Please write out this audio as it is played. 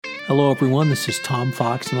Hello, everyone. This is Tom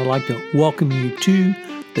Fox, and I'd like to welcome you to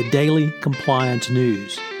the Daily Compliance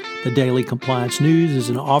News. The Daily Compliance News is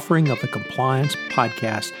an offering of the Compliance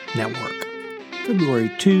Podcast Network. February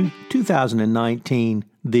 2, 2019,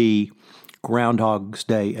 the Groundhog's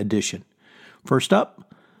Day edition. First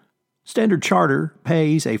up, Standard Chartered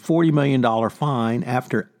pays a $40 million fine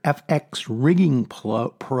after FX rigging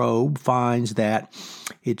probe finds that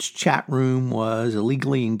its chat room was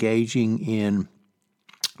illegally engaging in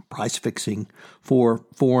price fixing for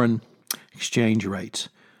foreign exchange rates.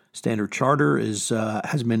 Standard Chartered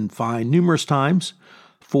has been fined numerous times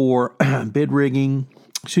for bid rigging,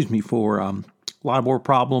 for LIBOR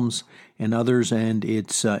problems and others, and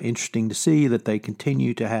it's interesting to see that they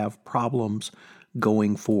continue to have problems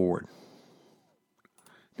going forward.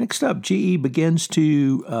 Next up, GE begins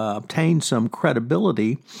to obtain some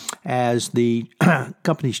credibility as the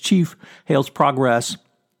company's chief hails progress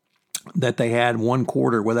that they had one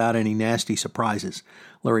quarter without any nasty surprises.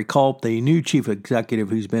 Larry Culp, the new chief executive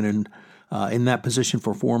who's been in that position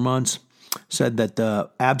for 4 months, said that the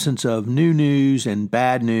absence of new news and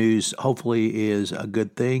bad news hopefully is a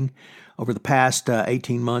good thing. Over the past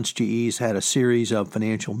 18 months, GE's had a series of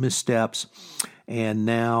financial missteps, and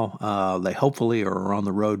now they hopefully are on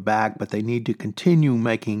the road back, but they need to continue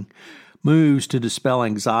making moves to dispel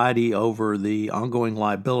anxiety over the ongoing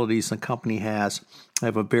liabilities the company has. They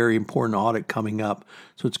have a very important audit coming up,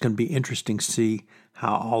 so it's going to be interesting to see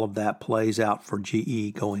how all of that plays out for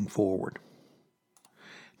GE going forward.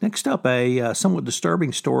 Next up, a somewhat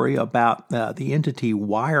disturbing story about the entity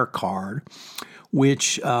Wirecard, where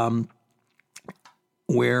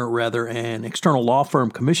an external law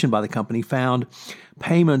firm commissioned by the company found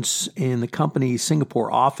payments in the company's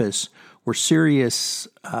Singapore office were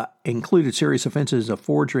included serious offenses of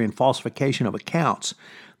forgery and falsification of accounts.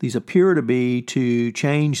 These appear to be to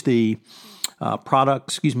change the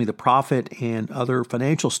the profit and other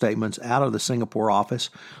financial statements out of the Singapore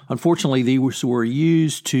office. Unfortunately, these were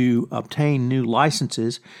used to obtain new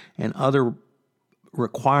licenses and other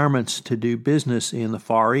requirements to do business in the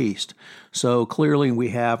Far East. So clearly we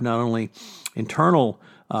have not only internal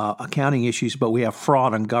accounting issues, but we have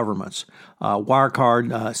fraud on governments.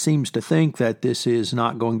 Wirecard seems to think that this is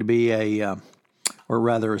not going to be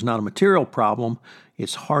is not a material problem.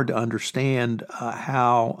 It's hard to understand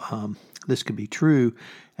how this could be true,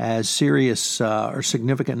 as serious or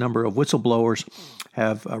significant number of whistleblowers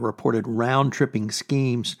have reported round-tripping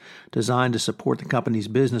schemes designed to support the company's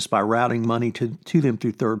business by routing money to them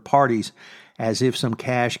through third parties as if some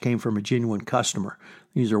cash came from a genuine customer.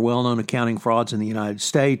 These are well-known accounting frauds in the United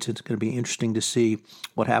States. It's going to be interesting to see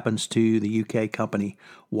what happens to the UK company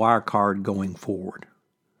Wirecard going forward.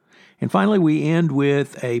 And finally, we end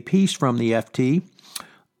with a piece from the FT.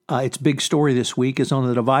 Its big story this week is on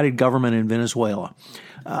the divided government in Venezuela.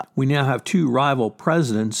 We now have two rival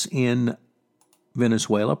presidents in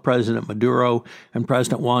Venezuela, President Maduro and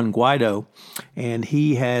President Juan Guaido, and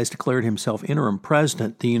he has declared himself interim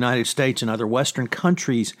president. The United States and other Western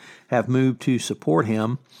countries have moved to support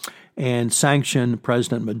him and sanction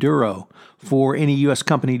President Maduro. For any U.S.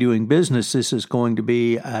 company doing business, this is going to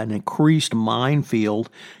be an increased minefield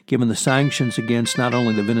given the sanctions against not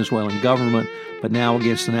only the Venezuelan government, but now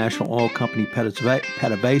against the national oil company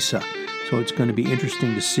PDVSA. So it's going to be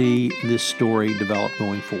interesting to see this story develop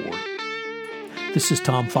going forward. This is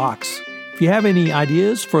Tom Fox. If you have any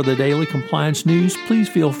ideas for the Daily Compliance News, please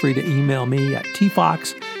feel free to email me at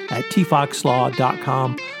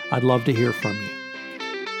tfox@tfoxlaw.com. I'd love to hear from you.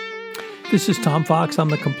 This is Tom Fox. I'm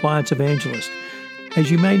the Compliance Evangelist.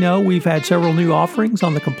 As you may know, we've had several new offerings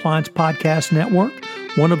on the Compliance Podcast Network.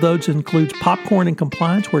 One of those includes Popcorn and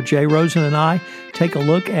Compliance, where Jay Rosen and I take a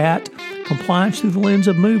look at compliance through the lens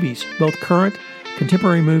of movies, both current,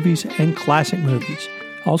 contemporary movies, and classic movies.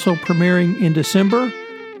 Also premiering in December.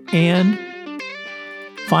 And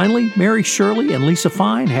finally, Mary Shirley and Lisa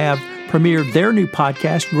Fine have premiered their new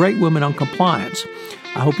podcast, Great Women on Compliance.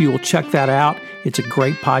 I hope you will check that out. It's a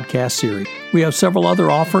great podcast series. We have several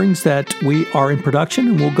other offerings that we are in production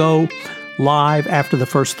and will go live after the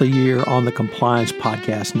first of the year on the Compliance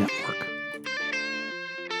Podcast Network.